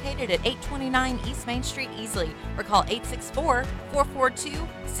Furniture located at 829 East Main Street, Easley. Or call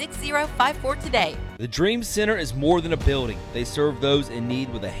 864-442-6054 today. The Dream Center is more than a building. They serve those in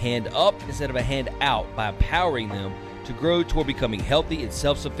need with a hand up instead of a hand out by empowering them to grow toward becoming healthy and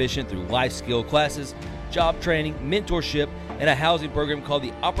self-sufficient through life skill classes, job training, mentorship, and a housing program called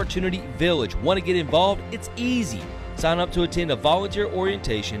the Opportunity Village. Want to get involved? It's easy. Sign up to attend a volunteer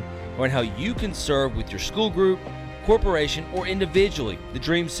orientation, learn how you can serve with your school group, corporation, or individually. The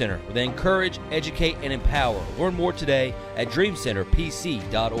Dream Center, where they encourage, educate, and empower. Learn more today at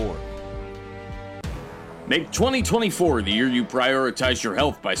dreamcenterpc.org. Make 2024 the year you prioritize your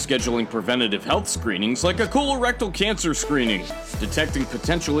health by scheduling preventative health screenings like a colorectal cancer screening. Detecting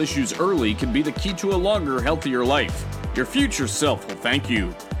potential issues early can be the key to a longer, healthier life. Your future self will thank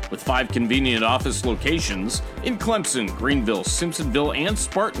you. With 5 convenient office locations in Clemson, Greenville, Simpsonville, and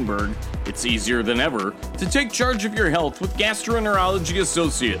Spartanburg, it's easier than ever to take charge of your health with Gastroenterology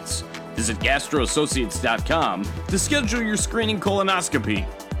Associates. Visit gastroassociates.com to schedule your screening colonoscopy.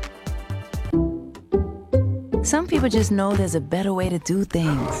 Some people just know there's a better way to do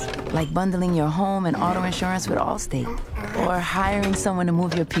things, like bundling your home and auto insurance with Allstate, or hiring someone to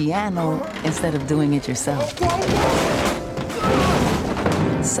move your piano instead of doing it yourself.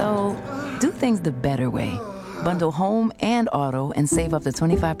 So, do things the better way. Bundle home and auto and save up to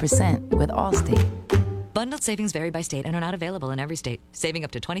 25% with Allstate. Bundled savings vary by state and are not available in every state. Saving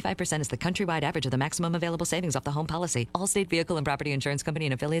up to 25% is the countrywide average of the maximum available savings off the home policy. Allstate Vehicle and Property Insurance Company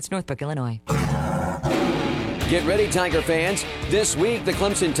and affiliates, Northbrook, Illinois. Get ready, Tiger fans. This week, the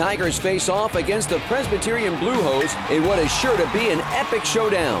Clemson Tigers face off against the Presbyterian Blue Hose in what is sure to be an epic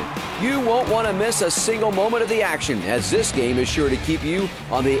showdown. You won't want to miss a single moment of the action, as this game is sure to keep you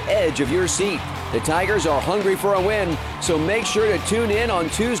on the edge of your seat. The Tigers are hungry for a win, so make sure to tune in on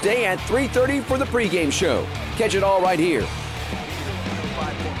Tuesday at 3:30 for the pregame show. Catch it all right here.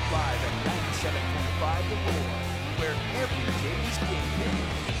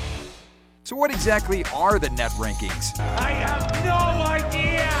 So what exactly are the net rankings? I have no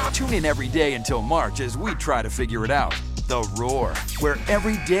idea! Tune in every day until March as we try to figure it out. The Roar, where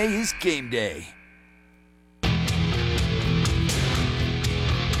every day is game day.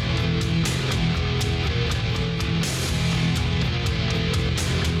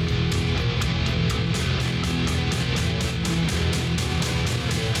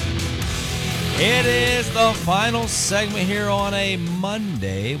 It is the final segment here on a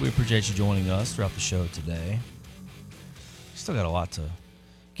Monday. We appreciate you joining us throughout the show today. Still got a lot to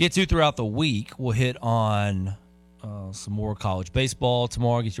get to throughout the week. We'll hit on some more college baseball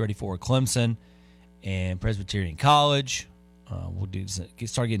tomorrow. Get you ready for Clemson and Presbyterian College. We'll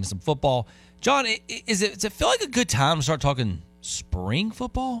start getting to some football. John, does it feel like a good time to start talking spring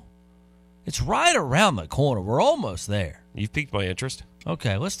football? It's right around the corner. We're almost there. You've piqued my interest.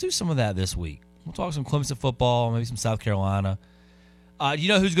 Okay, let's do some of that this week. We'll talk some Clemson football, maybe some South Carolina. You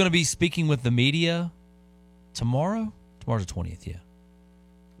know who's going to be speaking with the media tomorrow? Tomorrow's the 20th, yeah.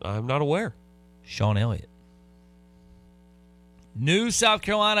 I'm not aware. Sean Elliott. New South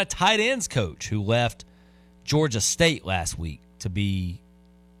Carolina tight ends coach who left Georgia State last week to be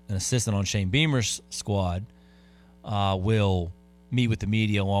an assistant on Shane Beamer's squad will meet with the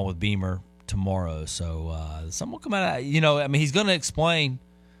media along with Beamer tomorrow. So something will come out of, he's going to explain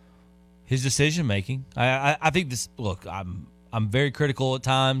his decision making. I think this. Look, I'm very critical at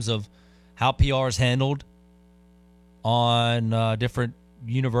times of how PR is handled on different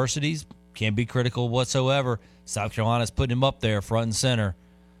universities. Can't be critical whatsoever. South Carolina's putting him up there front and center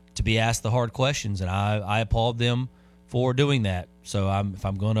to be asked the hard questions, and I applaud them for doing that. So if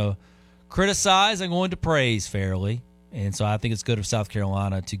I'm going to criticize, I'm going to praise fairly, and so I think it's good of South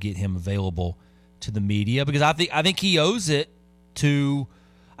Carolina to get him available to the media because I think he owes it to.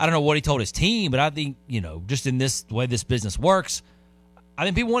 I don't know what he told his team, but I think, just in this the way this business works, I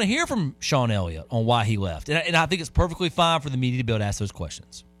think people want to hear from Sean Elliott on why he left. And I think it's perfectly fine for the media to be able to ask those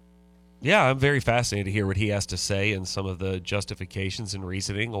questions. Yeah, I'm very fascinated to hear what he has to say and some of the justifications and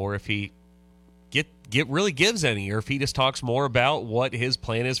reasoning, or if he really gives any, or if he just talks more about what his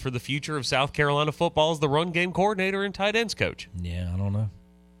plan is for the future of South Carolina football as the run game coordinator and tight ends coach. Yeah, I don't know.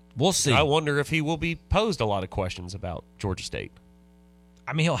 We'll see. I wonder if he will be posed a lot of questions about Georgia State.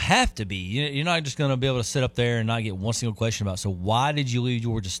 I mean, he'll have to be. You're not just going to be able to sit up there and not get one single question about, so why did you leave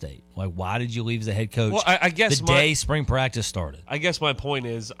Georgia State? Like, why did you leave as a head coach well, I guess the day spring practice started? I guess my point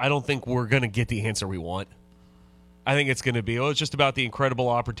is I don't think we're going to get the answer we want. I think it's going to be, it's just about the incredible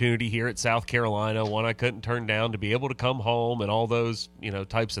opportunity here at South Carolina, one I couldn't turn down, to be able to come home and all those,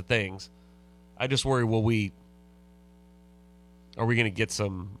 types of things. I just worry, are we going to get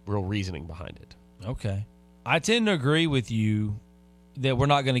some real reasoning behind it? Okay. I tend to agree with you that we're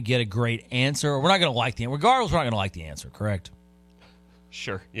not going to get a great answer, or we're not going to like the answer. Regardless, we're not going to like the answer, correct?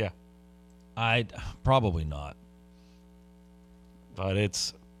 Sure, yeah. Probably not. But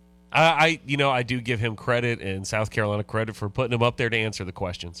it's, I do give him credit and South Carolina credit for putting him up there to answer the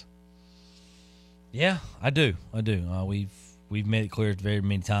questions. Yeah, I do. We've made it clear very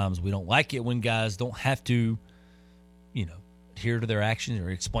many times we don't like it when guys don't have to, adhere to their actions or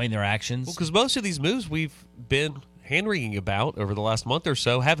explain their actions. Well, because most of these moves we've been hand-wringing about over the last month or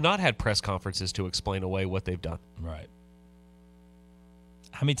so have not had press conferences to explain away what they've done. Right.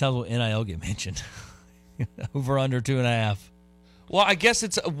 How many times will NIL get mentioned? Over, under 2.5. Well, I guess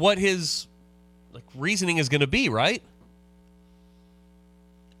it's what his reasoning is going to be, right?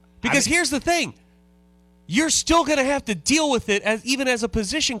 Because here's the thing. You're still going to have to deal with it even as a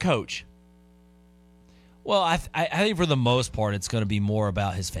position coach. Well, I think for the most part it's going to be more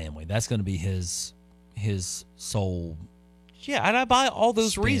about his family. That's going to be his sole. Yeah, and I buy all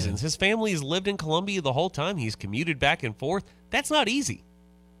those spin. reasons. His family has lived in Columbia the whole time. He's commuted back and forth. That's not easy.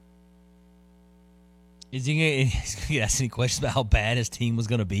 Is he going to ask any questions about how bad his team was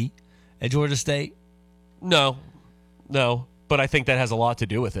going to be at Georgia State? No. But I think that has a lot to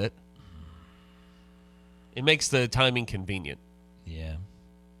do with it. It makes the timing convenient. Yeah,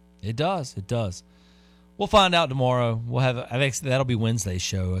 it does. We'll find out tomorrow. That'll be Wednesday's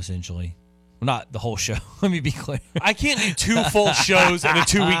show, essentially. Well, not the whole show. Let me be clear. I can't do 2 full shows in a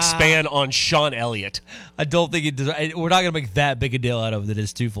 2-week span on Sean Elliott. I don't think we're not going to make that big a deal out of it.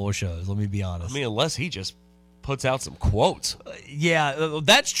 It's 2 full shows. Let me be honest. I mean, unless he just puts out some quotes. Yeah,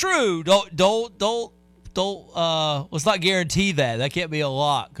 that's true. Don't. Let's not guarantee that. That can't be a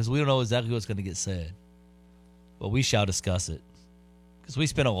lot because we don't know exactly what's going to get said. But we shall discuss it. Because we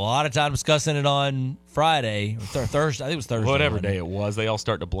spent a lot of time discussing it on Friday or Thursday. I think it was Thursday. Whatever day it was, they all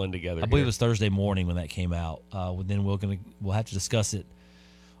start to blend together. I believe it was Thursday morning when that came out. Then we'll have to discuss it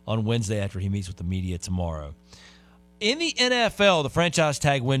on Wednesday after he meets with the media tomorrow. in the NFL, the franchise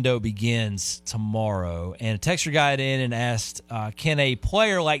tag window begins tomorrow, and a texter got in and asked, can a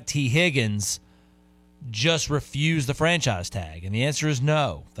player like T. Higgins just refuse the franchise tag? And the answer is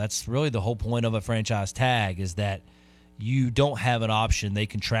no. That's really the whole point of a franchise tag, is that you don't have an option. They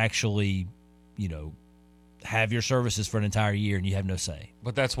contractually, have your services for an entire year, and you have no say.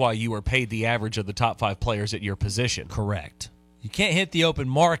 But that's why you are paid the average of the top 5 players at your position. Correct. You can't hit the open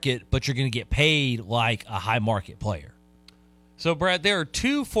market, but you're going to get paid like a high market player. So, Brad, there are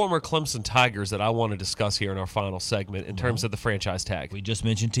 2 former Clemson Tigers that I want to discuss here in our final segment in terms of the franchise tag. We just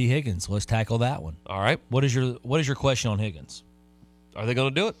mentioned T. Higgins. Let's tackle that one. All right. What is your question on Higgins? Are they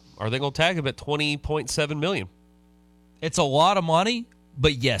going to do it? Are they going to tag him at $20.7 million? It's a lot of money,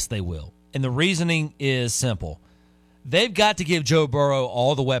 but yes, they will. And the reasoning is simple. They've got to give Joe Burrow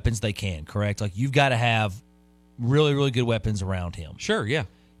all the weapons they can, correct? Like, you've got to have really, really good weapons around him. Sure, yeah.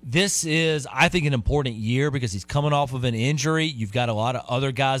 This is, I think, an important year because he's coming off of an injury. You've got a lot of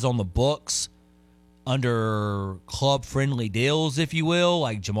other guys on the books under club-friendly deals, if you will,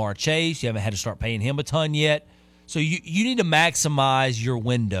 like Jamar Chase. You haven't had to start paying him a ton yet. So you need to maximize your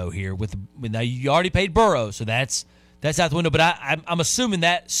window here. Now, you already paid Burrow, so that's out the window. But I'm assuming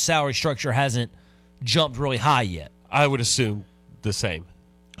that salary structure hasn't jumped really high yet. I would assume the same.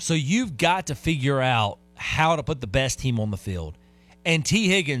 So you've got to figure out how to put the best team on the field. And T.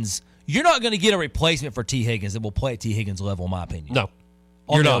 Higgins, you're not going to get a replacement for T. Higgins that will play at T. Higgins' level, in my opinion. No.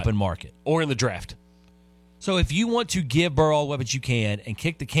 On the open market. Or in the draft. So if you want to give Burrow all the weapons you can and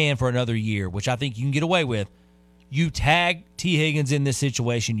kick the can for another year, which I think you can get away with, you tag T. Higgins in this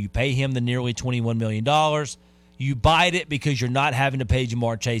situation. You pay him the nearly $21 million. You bite it because you're not having to pay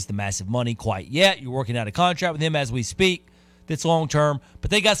Jamar Chase the massive money quite yet. You're working out a contract with him as we speak that's long-term.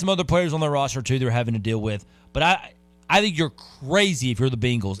 But they got some other players on their roster, too, they're having to deal with. But I think you're crazy if you're the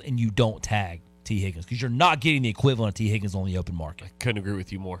Bengals and you don't tag T. Higgins because you're not getting the equivalent of T. Higgins on the open market. I couldn't agree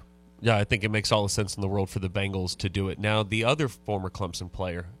with you more. Yeah, I think it makes all the sense in the world for the Bengals to do it. Now, the other former Clemson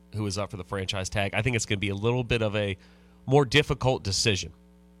player who is up for the franchise tag, I think it's going to be a little bit of a more difficult decision.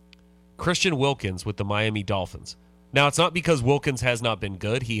 Christian Wilkins with the Miami Dolphins. Now, it's not because Wilkins has not been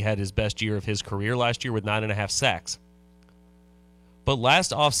good. He had his best year of his career last year with 9.5 sacks. But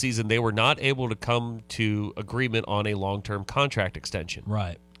last offseason, they were not able to come to agreement on a long-term contract extension.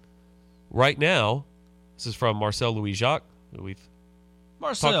 Right. Right now, this is from Marcel Louis-Jacques.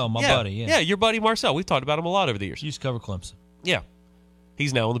 Marcel, my buddy. Yeah, your buddy Marcel. We've talked about him a lot over the years. He used to cover Clemson. Yeah.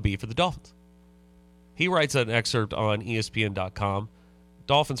 He's now on the beat for the Dolphins. He writes an excerpt on ESPN.com.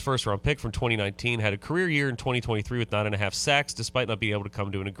 Dolphins' first-round pick from 2019 had a career year in 2023 with 9.5 sacks, despite not being able to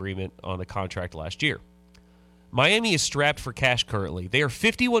come to an agreement on the contract last year. Miami is strapped for cash currently. They are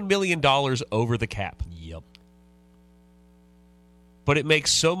 $51 million over the cap. Yep. But it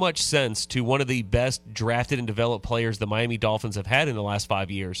makes so much sense to one of the best drafted and developed players the Miami Dolphins have had in the last 5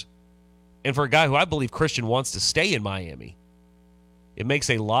 years. And for a guy who I believe Christian wants to stay in Miami, it makes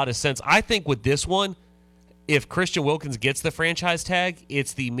a lot of sense. I think with this one, if Christian Wilkins gets the franchise tag,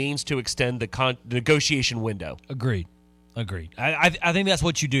 it's the means to extend the negotiation window. Agreed. I think that's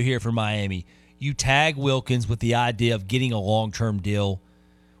what you do here for Miami. You tag Wilkins with the idea of getting a long-term deal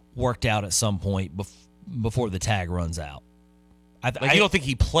worked out at some point before the tag runs out. You don't think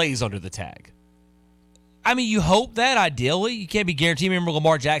he plays under the tag? I mean, you hope that, ideally. You can't be guaranteed. Remember,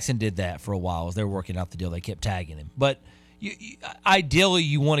 Lamar Jackson did that for a while as they were working out the deal. They kept tagging him. But ideally,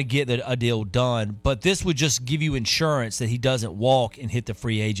 you want to get a deal done. But this would just give you insurance that he doesn't walk and hit the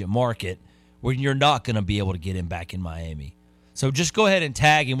free agent market where you're not going to be able to get him back in Miami. So just go ahead and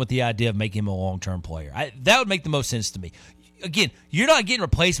tag him with the idea of making him a long-term player. That would make the most sense to me. Again, you're not getting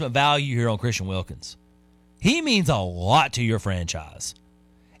replacement value here on Christian Wilkins. He means a lot to your franchise.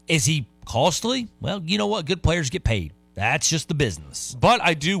 Is he costly? Well, you know what? Good players get paid. That's just the business. But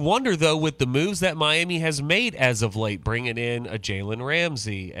I do wonder, though, with the moves that Miami has made as of late, bringing in a Jalen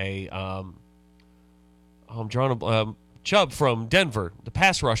Ramsey, Chubb from Denver, the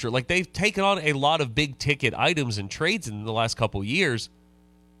pass rusher. Like, they've taken on a lot of big-ticket items and trades in the last couple of years.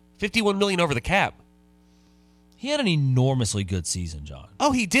 $51 million over the cap. He had an enormously good season, John.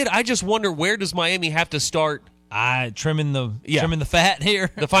 Oh, he did. I just wonder, where does Miami have to start? Trimming the fat here.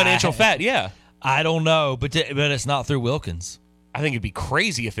 The financial fat, yeah. I don't know, but it's not through Wilkins. I think it'd be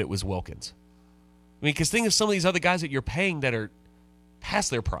crazy if it was Wilkins. I mean, because think of some of these other guys that you're paying that are past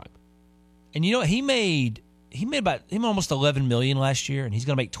their prime. And you know, he made almost $11 million last year, and he's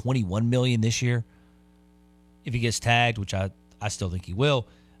going to make $21 million this year if he gets tagged, which I still think he will.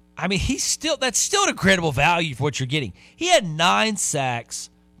 I mean, that's still an incredible value for what you're getting. He had 9 sacks,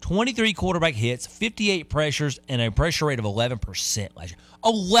 23 quarterback hits, 58 pressures, and a pressure rate of 11% last year.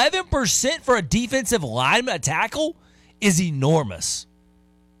 11% for a defensive lineman, a tackle? is enormous.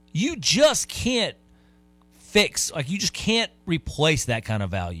 You just can't you just can't replace that kind of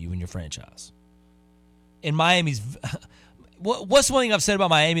value in your franchise. And Miami's, what's one thing I've said about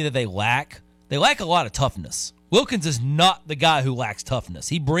Miami that they lack? They lack a lot of toughness. Wilkins is not the guy who lacks toughness.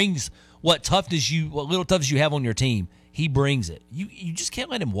 He brings what little toughness you have on your team. He brings it. You just can't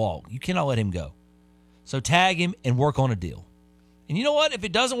let him walk. You cannot let him go. So tag him and work on a deal. And you know what? If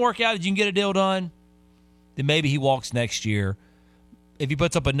it doesn't work out that you can get a deal done, then maybe he walks next year. If he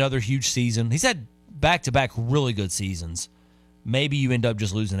puts up another huge season, he's had back-to-back really good seasons. Maybe you end up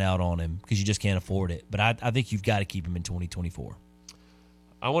just losing out on him because you just can't afford it. But I think you've got to keep him in 2024.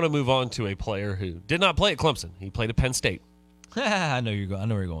 I want to move on to a player who did not play at Clemson. He played at Penn State. I know where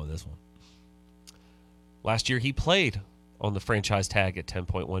you're going with this one. Last year he played on the franchise tag at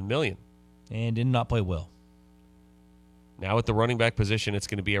 $10.1 million. And did not play well. Now at the running back position, it's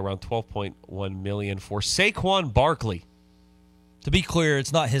going to be around $12.1 million for Saquon Barkley. To be clear,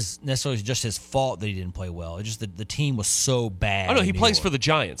 it's not necessarily just his fault that he didn't play well. It's just that the team was so bad. Oh no, he plays for the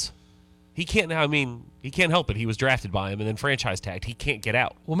Giants. He can't help it. He was drafted by him and then franchise tagged. He can't get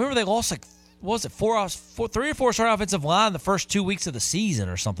out. Well, remember they lost three or four starting offensive line the first 2 weeks of the season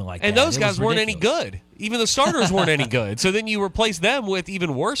or something like that. And those guys weren't any good. Even the starters weren't any good. So then you replace them with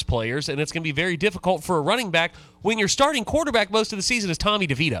even worse players, and it's going to be very difficult for a running back when your starting quarterback most of the season is Tommy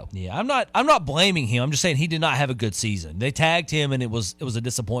DeVito. Yeah, I'm not blaming him. I'm just saying he did not have a good season. They tagged him, and it was a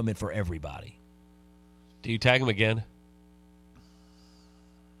disappointment for everybody. Do you tag him again?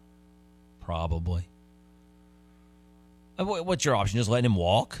 Probably. What's your option? Just letting him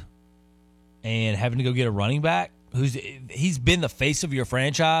walk and having to go get a running back he's been the face of your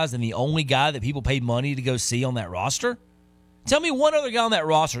franchise and the only guy that people paid money to go see on that roster? Tell me one other guy on that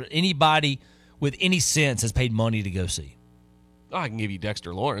roster anybody with any sense has paid money to go see. I can give you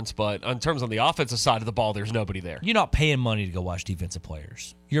Dexter Lawrence, but in terms on the offensive side of the ball, there's nobody there. You're not paying money to go watch defensive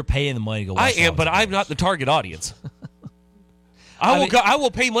players. You're paying the money to go watch. I am, but I'm not the target audience. I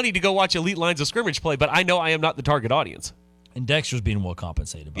will pay money to go watch elite lines of scrimmage play, but I know I am not the target audience. And Dexter's being well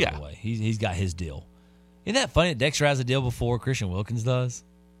compensated, by the way. He's got his deal. Isn't that funny that Dexter has a deal before Christian Wilkins does?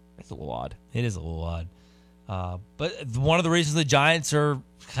 That's a little odd. It is a little odd. But one of the reasons the Giants are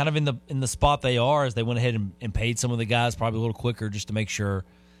kind of in the spot they are is they went ahead and paid some of the guys probably a little quicker just to make sure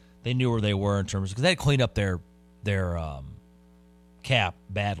they knew where they were in terms because they had to clean up their cap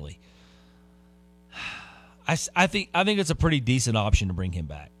badly. I think it's a pretty decent option to bring him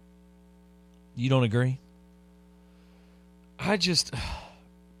back. You don't agree?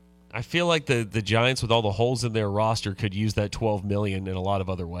 I feel like the Giants with all the holes in their roster could use that $12 million in a lot of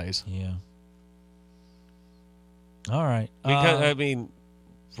other ways. Yeah. All right. Because,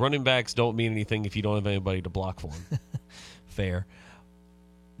 running backs don't mean anything if you don't have anybody to block for them. Fair.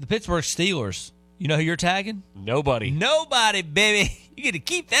 The Pittsburgh Steelers, you know who you're tagging? Nobody. Nobody, baby. You get to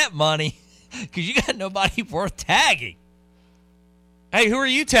keep that money because you got nobody worth tagging. Hey, who are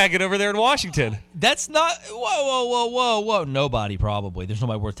you tagging over there in Washington? That's not – whoa. Nobody probably. There's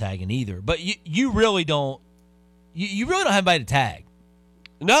nobody worth tagging either. But you really don't – you really don't have anybody to tag.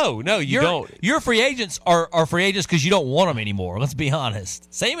 No, you don't. Your free agents are free agents because you don't want them anymore. Let's be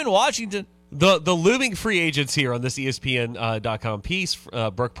honest. Same in Washington. The looming free agents here on this ESPN.com piece,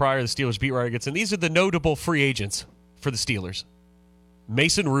 Brooke Pryor, the Steelers beat writer, gets in. These are the notable free agents for the Steelers.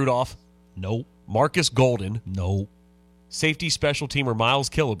 Mason Rudolph. Nope. Marcus Golden. Nope. Safety special teamer Miles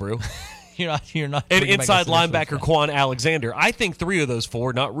Killebrew. You're not. And inside linebacker Quan Alexander. I think three of those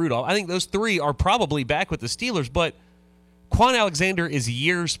four, not Rudolph. I think those three are probably back with the Steelers, but Quan Alexander is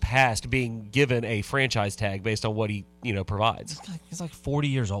years past being given a franchise tag based on what he, provides. He's like 40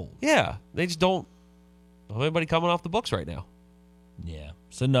 years old. Yeah, they just don't have anybody coming off the books right now. Yeah.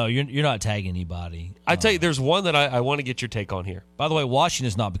 So no, you're not tagging anybody. I tell you, there's one that I want to get your take on here. By the way,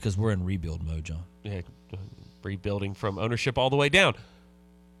 Washington's not because we're in rebuild mode, John. Yeah, rebuilding from ownership all the way down.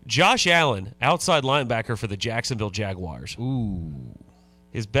 Josh Allen, outside linebacker for the Jacksonville Jaguars. Ooh.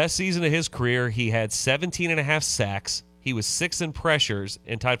 His best season of his career, he had 17.5 sacks. He was 6th in pressures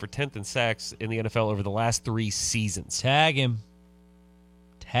and tied for 10th in sacks in the NFL over the last 3 seasons. Tag him.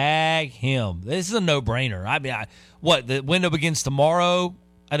 This is a no-brainer. The window begins tomorrow?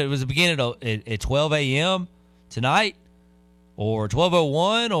 It was beginning at 12 a.m. tonight or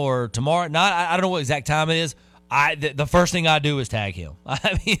 12:01 or tomorrow night. I don't know what exact time it is. The first thing I do is tag him.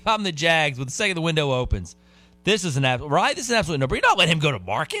 If I'm the Jags, with the second the window opens, this is an absolute no-brainer. You're not letting him go to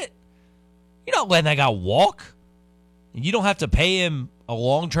market. You're not letting that guy walk. You don't have to pay him a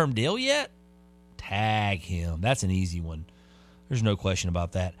long-term deal yet? Tag him. That's an easy one. There's no question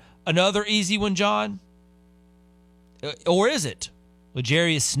about that. Another easy one, John? Or is it?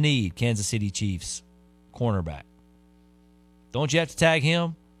 L'Jarius Sneed, Kansas City Chiefs, cornerback. Don't you have to tag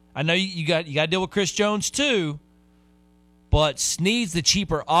him? I know you got to deal with Chris Jones too, but Snead's the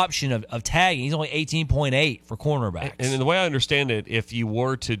cheaper option of tagging. He's only 18.8 for cornerbacks. And the way I understand it, if you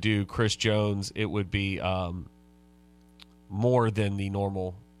were to do Chris Jones, it would be more than the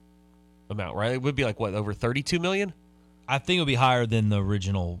normal amount, right? It would be like, what, over $32 million? I think it would be higher than the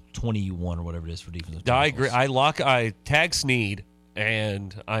original 21 or whatever it is for defensive tackles. I agree. I tag Snead,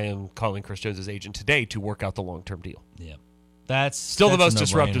 and I am calling Chris Jones' agent today to work out the long-term deal. Yeah. That's still the most a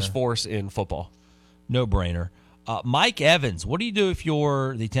disruptive no-brainer. force in football. No-brainer. Mike Evans, what do you do if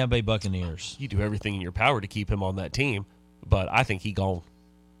you're the Tampa Bay Buccaneers? You do everything in your power to keep him on that team, but I think he gone.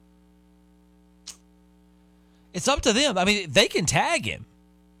 It's up to them. I mean, they can tag him,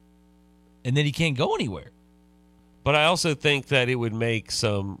 and then he can't go anywhere. But I also think that it would make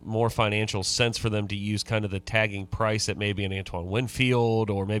some more financial sense for them to use kind of the tagging price at maybe an Antoine Winfield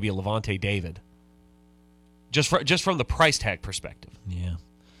or maybe a Levante David. Just from the price tag perspective. Yeah.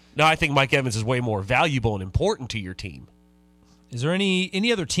 No, I think Mike Evans is way more valuable and important to your team. Is there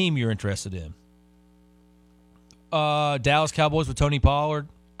any other team you're interested in? Dallas Cowboys with Tony Pollard?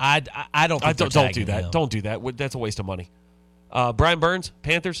 I don't think don't do that. Don't do that. That's a waste of money. Brian Burns,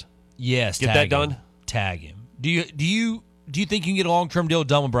 Panthers? Yes, get that done. Tag him. Do you think you can get a long-term deal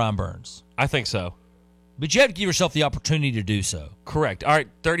done with Brian Burns? I think so. But you have to give yourself the opportunity to do so. Correct. All right,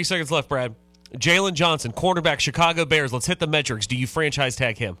 30 seconds left, Brad. Jalen Johnson, cornerback, Chicago Bears. Let's hit the metrics. Do you franchise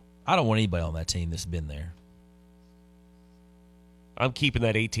tag him? I don't want anybody on that team that's been there. I'm keeping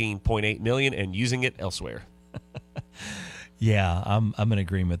that $18.8 million and using it elsewhere. Yeah, I'm in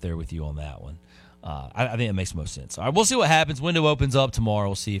agreement there with you on that one. I think it makes most sense. All right, we'll see what happens. Window opens up tomorrow.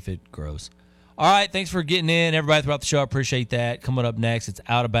 We'll see if it grows. All right, thanks for getting in, everybody throughout the show. I appreciate that. Coming up next, it's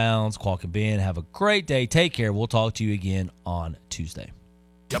Out of Bounds. Qualk and Ben. Have a great day. Take care. We'll talk to you again on Tuesday.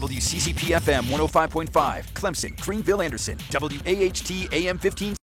 WCCP FM 105.5, Clemson, Greenville, Anderson, WAHT AM 15.